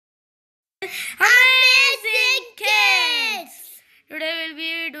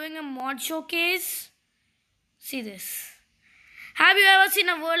mod showcase. See this. Have you ever seen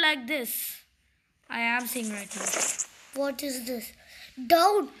a world like this? I am seeing right now. What is this?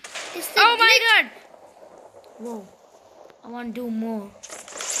 Down. It's the Oh my glitch. god! Whoa. I want to do more.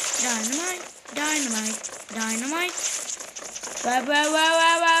 Dynamite.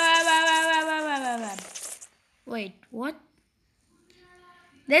 Wait, what?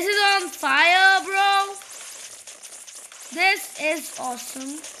 This is on fire, bro. This is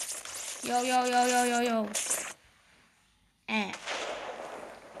awesome. Yo. Eh.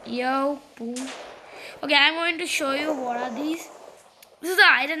 Yo, boom. Okay, I'm going to show you what are these. This is the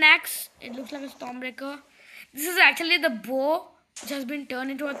iron axe. It looks like a stormbreaker. This is actually the bow, which has been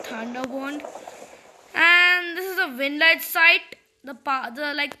turned into a thunderbolt. And this is the windlight sight. The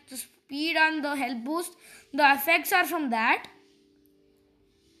speed and the health boost. The effects are from that.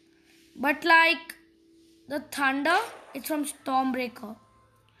 But like the thunder, it's from Stormbreaker.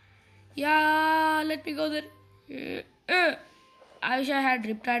 Yeah, let me go there. I wish I had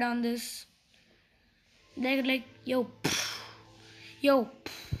Riptide on this. Like yo.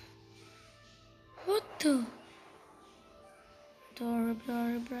 What the?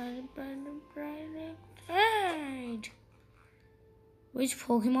 Right. Which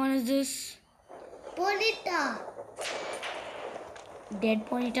Pokemon is this? Ponyta. Dead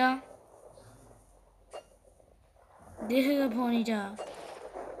Ponyta. This is a Ponyta.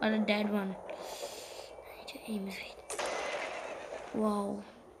 Or a dead one. Aim is right. Wow.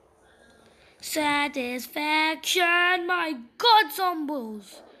 Satisfaction. My god,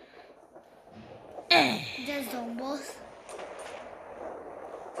 Zombos. The Zombos.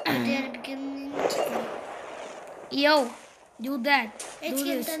 They are beginning to... Yo, do that. It's Do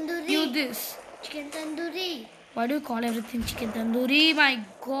this. tandoori. Do this. Chicken tandoori. Why do you call everything chicken tandoori? My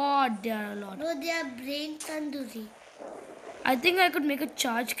god, there are a lot. No, they are brain tandoori. I think I could make a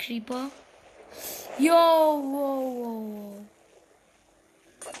charge creeper. Yo, whoa.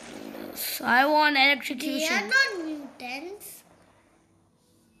 I want electrocution. They are not mutants.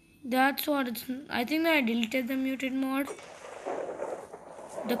 That's what it's... I think that I deleted the mutant mod.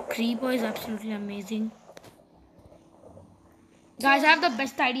 The creeper is absolutely amazing. Guys, I have the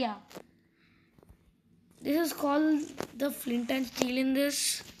best idea. This is called the flint and steel in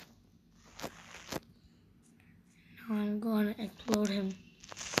this. Now I'm gonna explode him.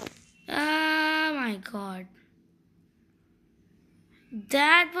 Ah, my god.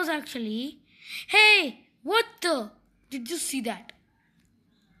 That was actually... Hey, what the? Did you see that?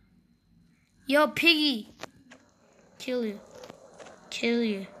 Yo, piggy. Kill you.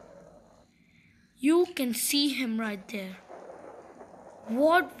 You can see him right there.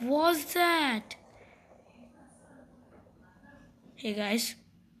 What was that? Hey guys,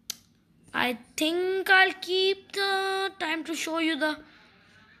 I think I'll keep the time to show you the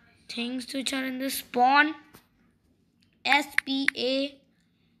things which are in the spawn. SPA.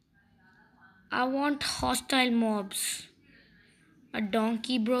 I want hostile mobs. A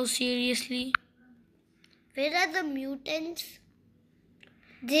donkey, bro, seriously? Where are the mutants?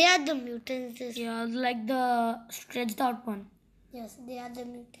 They are the mutants. Yeah, like the stretched out one. Yes, they are the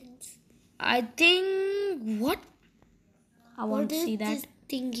mutants. I think... What? I want to see that. This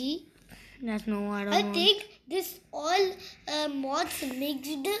thingy? That's no, I don't I know. think this all mods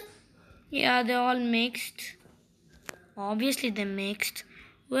mixed. Yeah, they're all mixed. Obviously, they're mixed.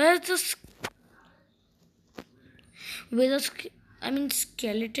 Where's the...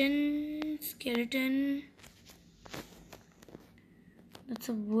 skeleton. That's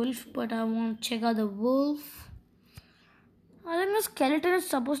a wolf, but I want to check out the wolf. I think the skeleton is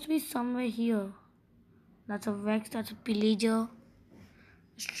supposed to be somewhere here. That's a Vex, that's a Pillager.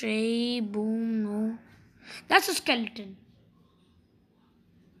 Stray, boom, no. That's a skeleton.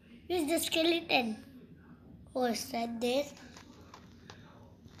 Where's the skeleton? Oh, is that there?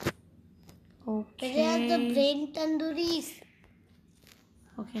 Okay. Where are the brain tandooris?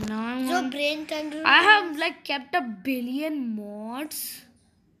 Okay, now I'm So brain tandoori. I have like kept 1 billion mods.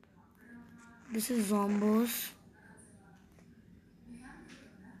 This is Zombos.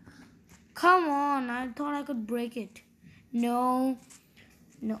 Come on, I thought I could break it. No.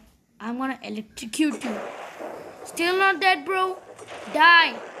 I'm gonna electrocute you. Still not dead, bro.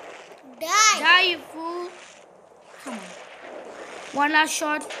 Die, you fool. Come on. One last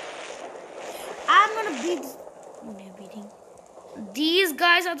shot. I'm gonna beat... They're beating. These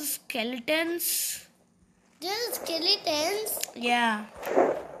guys are the skeletons. They're the skeletons. Yeah.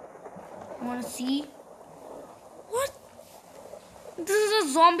 I wanna see. What? This is a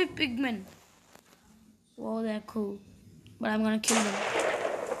zombie pigman. Whoa, they're cool. But I'm gonna kill them.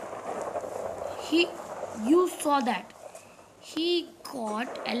 You saw that. He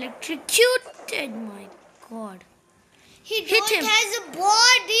got electrocuted. My God. He Hit don't him. has a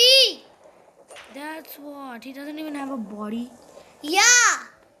body. That's what. He doesn't even have a body. Yeah.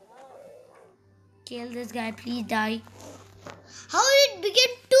 Kill this guy. Please die. How did it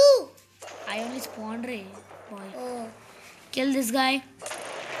begin to? I only spawned Ray. Boy. Oh. Kill this guy.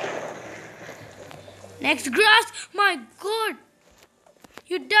 Next grass. My God.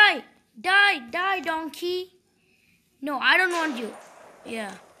 You die. Die, donkey. No, I don't want you.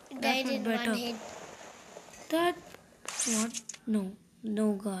 Yeah. Died That was in better. one hit. That. What? No.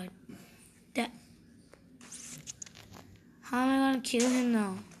 No, God. That. How am I gonna kill him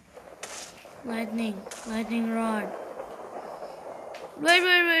now? Lightning rod. Wait.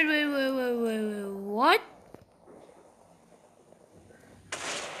 What?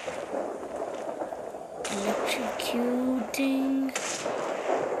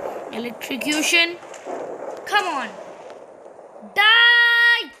 Electrocution. Come on.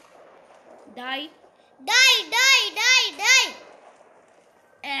 Die. Die.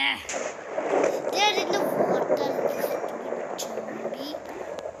 Eh. They're in the water. Zombie.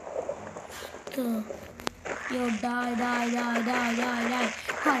 Yo, die.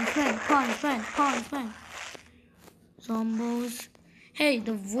 Punishment. Zombos. Hey,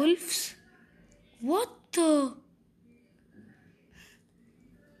 the wolves. What the?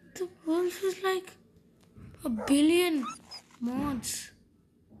 The wolves is like a billion mods.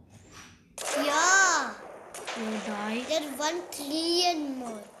 Yeah. Yo, die. There are 1 trillion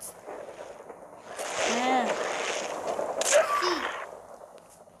mods. Yeah. See.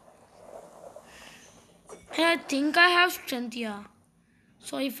 Hey, I think I have strength, yeah.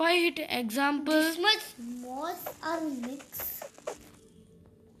 So if I hit example, This much mods are mixed.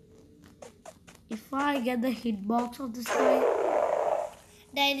 if I get the hitbox of this guy,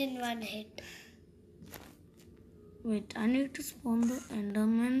 Died in one hit. wait, I need to spawn the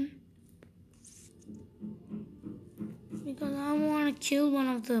Enderman because I want to kill one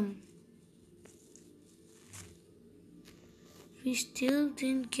of them. We still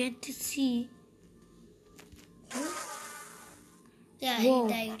didn't get to see. Yeah, Whoa.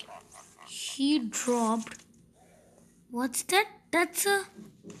 he died. He dropped. What's that? That's a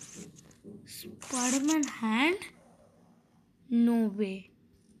Spider-Man hand? No way.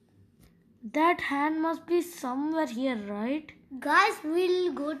 That hand must be somewhere here, right? Guys,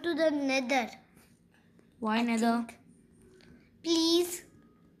 we'll go to the nether. Why nether? Please.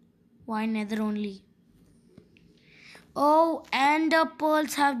 Why nether only? Oh, and the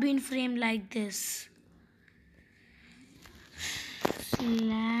pearls have been framed like this.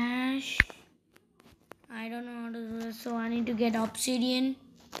 Slash. I don't know how to do this, so I need to get obsidian.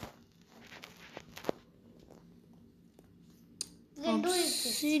 Then do it.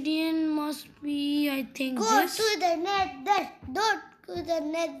 Obsidian must be, I think, Go this. to the nether. Don't go to the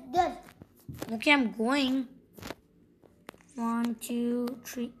nether. Okay, I'm going. 1, 2,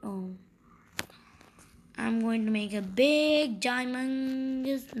 3. Oh. I'm going to make a big,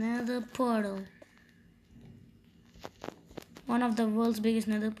 humongous nether portal. One of the world's biggest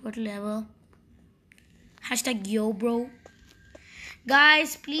nether portal ever. Hashtag yo, bro.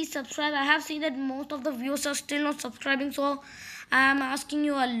 Guys, please subscribe. I have seen that most of the viewers are still not subscribing, so I'm asking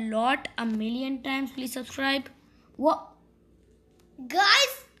you a lot, a million times. Please subscribe. What?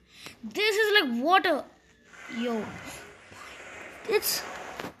 Guys, This is like water. Yo. It's...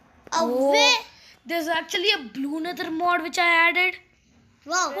 away. There's actually a blue nether mod which I added.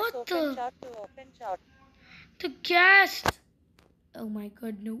 Wow. What the? The gas. Oh my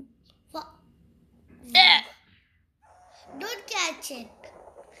God, no. Wow. Eh. Don't catch it.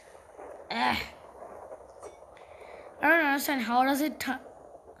 Eh. I don't understand. How does it turn?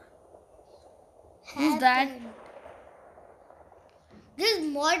 Who's that? Happened. This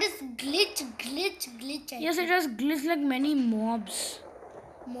mod is glitch. Yes, it has glitched like many mobs.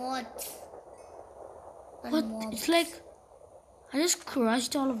 Mods. And What? mobs. It's like I just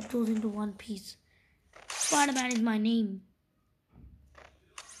crushed all of those into one piece. Spider-Man is my name.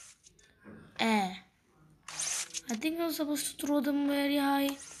 I think I was supposed to throw them very high.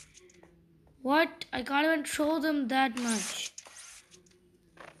 What? I can't even throw them that much.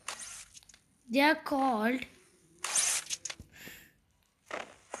 They are called...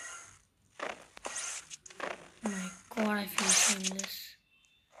 Oh my God, I feel shameless.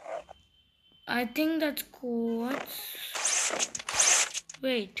 I think that's quartz.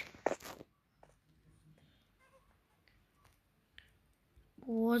 Wait.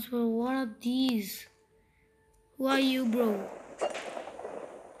 What are these? Who are you, bro?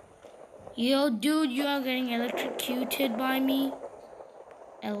 Yo, dude, you are getting electrocuted by me.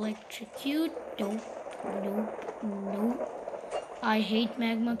 Electrocute? Nope. I hate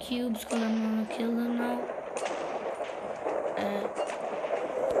magma cubes because I'm gonna kill them now.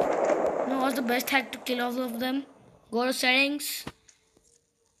 No, what's the best hack to kill all of them? Go to settings.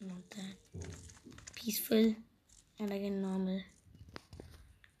 Not that. Peaceful. And again normal.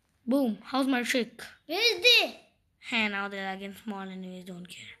 Boom. How's my trick? Where is they? Hey, now they're again small anyways, don't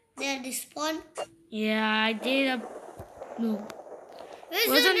care. They are despawn. Yeah, I did a... No. Where's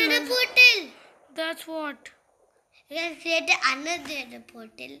Wasn't another it? portal? That's what. You can create another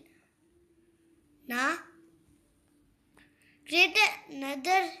portal. Nah. Create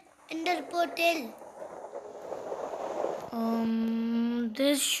another ender portal.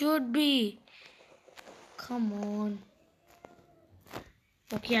 This should be. Come on.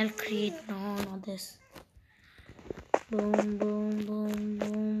 Okay, I'll create. No, not this. Boom, boom, boom, boom,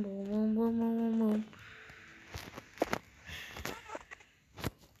 boom, boom, boom, boom, boom, boom.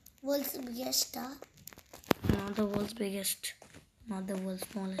 World's biggest star. Not the world's biggest. Not the world's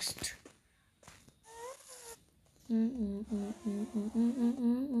smallest.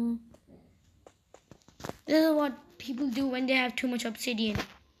 This is what people do when they have too much obsidian.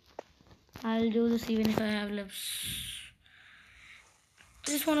 I'll do this even if I have lips.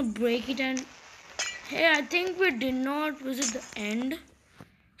 I just want to break it and... Hey, I think we did not visit the end.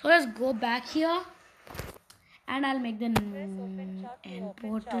 So let's go back here. And I'll make the end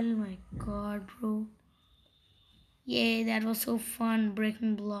portal. My god, bro. Yay, that was so fun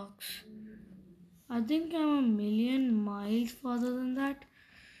breaking blocks. I think I'm a million miles further than that.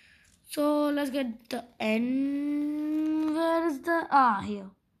 So let's get the end. Where is the... here.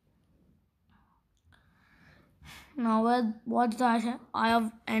 Now what's the Eye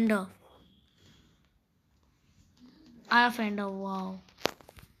of Ender? Eye of Ender, wow.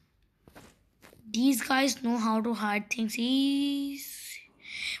 These guys know how to hide things.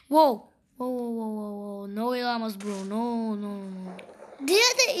 Whoa. Whoa. No llamas, bro. No. They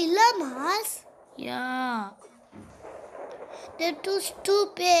are the llamas. Yeah. They're too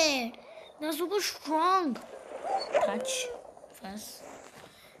stupid. They're super strong. Touch. First.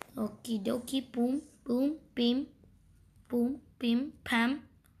 Okie dokie. Boom. Boom. Bim. Boom. Bim. Pam.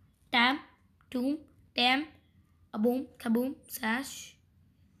 Tam. Toom. Tam. A boom. Kaboom. Sash.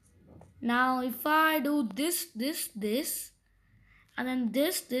 Now if I do this, and then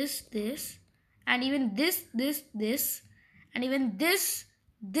this, and even this, and even this.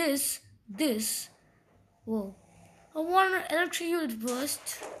 Whoa. I want to electrocute it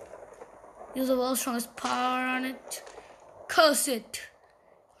first. Use the world's strongest power on it. Curse it.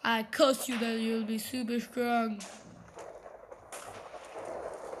 I curse you that you'll be super strong.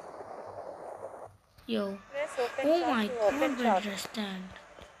 Yo. Oh my god, where did I stand?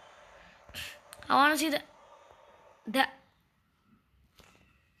 I want to see the...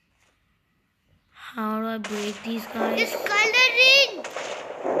 How do I break these guys? It's coloring.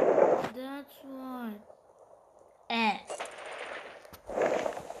 That's what.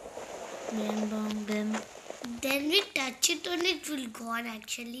 Bim. Then we touch it and it will gone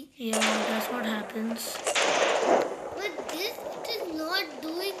actually. Yeah, that's what happens. But this it is not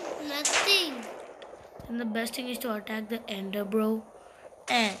doing nothing. And the best thing is to attack the ender, bro.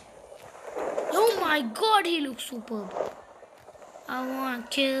 Oh my god, he looks superb. I want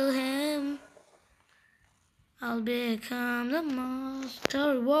to kill him. I'll become the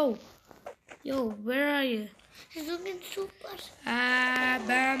monster. Whoa. Yo, where are you? He's looking super.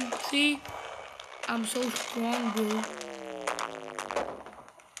 Bam. See? I'm so strong, bro.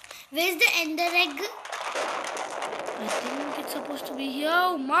 Where's the ender egg? I think it's supposed to be here.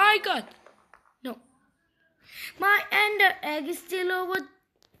 Oh my god. No. My ender egg is still over.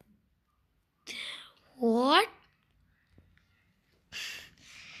 What?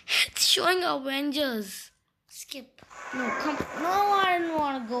 It's showing Avengers. Skip. No, come. No, I don't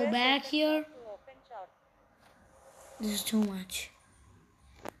want to go back here. This is too much.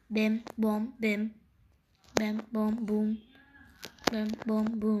 Bim, boom, bim. Bam, boom, boom. Bam,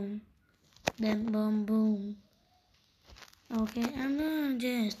 boom, boom. Bam, boom, boom. Okay, I'm gonna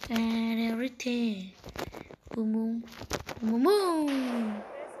just add everything. Boom, boom. Boom, boom, boom.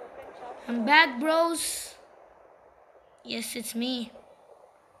 I'm back, bros. Yes, it's me.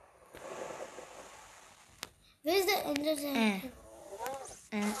 Where's the ender egg?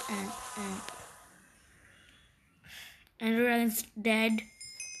 Ender Dragon's dead.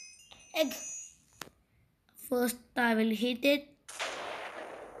 Egg. First, I will hit it.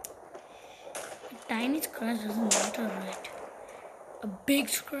 A tiny scratch doesn't matter, right? A big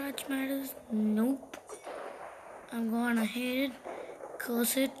scratch matters? Nope. I'm gonna hit it.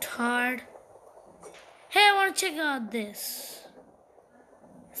 Curse it hard. Hey, I wanna check out this.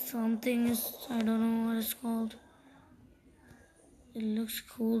 Something is, I don't know what it's called. It looks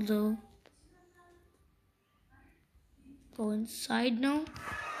cool though. Go inside now.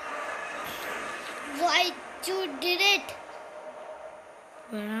 Why you did it?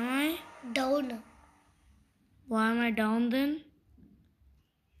 Where am I? Down. Why am I down then?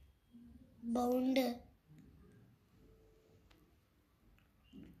 Bound.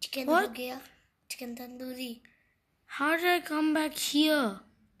 Chicken What? हो गया. Chicken tandoori. How did I come back here?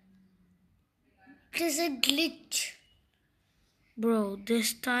 There's a glitch. Bro,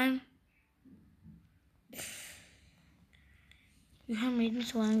 this time you have made me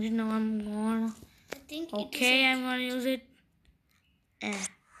so angry. Now I'm gonna. I think Okay, I'm gonna use it.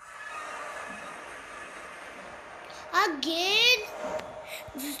 Again.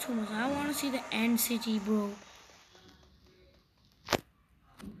 This is too much. I wanna see the end city, bro.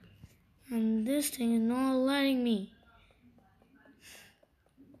 And this thing is not letting me.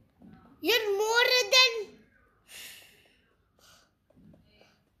 You're more than.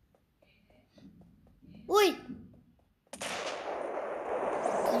 Oi.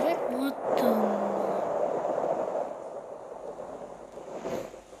 Correct. What the?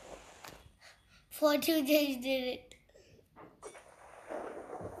 What you just did it.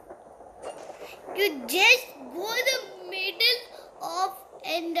 You just go the middle of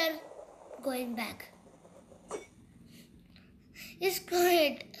Ender going back. It's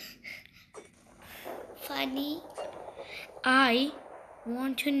good. Funny. I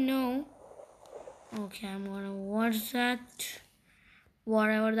want to know. Okay, I'm gonna watch that.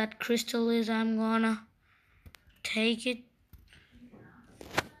 Whatever that crystal is, I'm gonna take it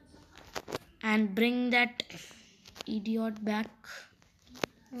and bring that idiot back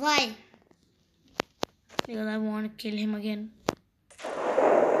Why? because I want to kill him again.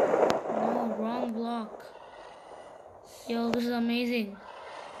 No, wrong block. Yo, this is amazing.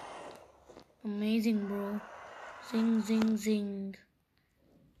 Amazing, bro. Zing, zing, zing.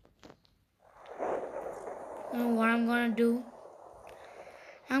 You know what I'm gonna do?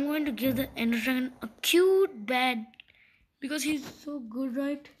 I'm going to give the Ender Dragon a cute bed because he's so good,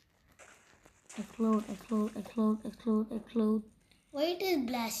 right? Explode, explode, explode, explode, explode. Why it is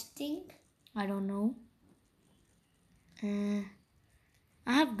blasting? I don't know. I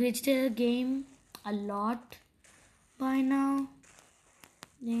have glitched the game a lot by now.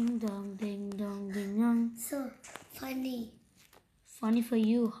 Ding dong, ding dong, ding dong. So funny. Funny for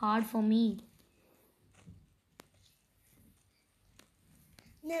you, hard for me.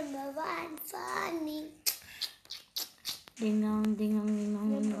 Number one funny. Ding dong, ding dong, ding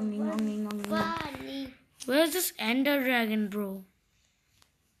dong, ding dong, ding dong, ding dong, ding dong. Funny. Where's this Ender Dragon, bro?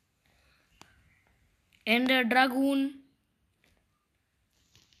 Ender Dragoon.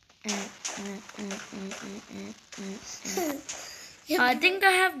 I think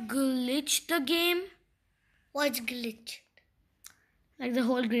I have glitched the game. What's glitch? Like the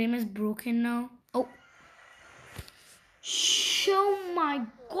whole game is broken now. Oh. Oh my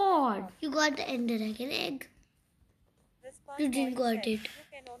god. You got the Ender Dragon egg. You didn't got it.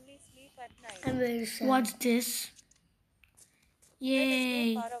 I'm very sad. What's this?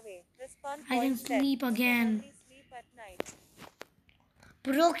 Yay. I can sleep again.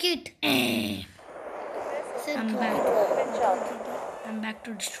 Broke it. Eh. So I'm broke back. I'm back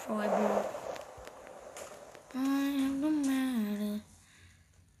to destroy, bro. I am no matter.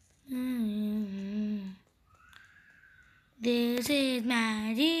 This is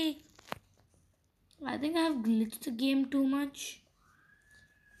magic. I think I have glitched the game too much.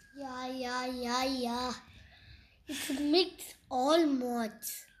 Yeah. It's mixed all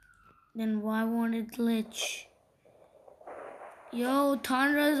mods. Then why won't it glitch? Yo,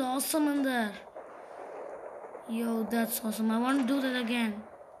 Thunder is awesome in there. Yo, that's awesome. I want to do that again.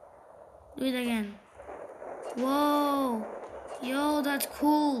 Do it again. Whoa. Yo, that's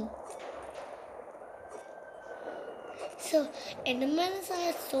cool. So Endermans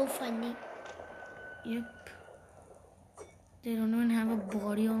are so funny. Yep. They don't even have a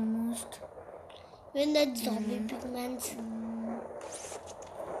body almost. When that zombie pigments.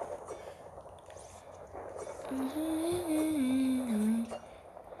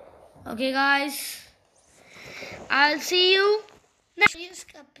 Okay, guys. I'll see you. Please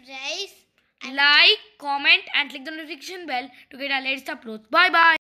subscribe. Like, comment, and click the notification bell to get our latest uploads. Bye bye.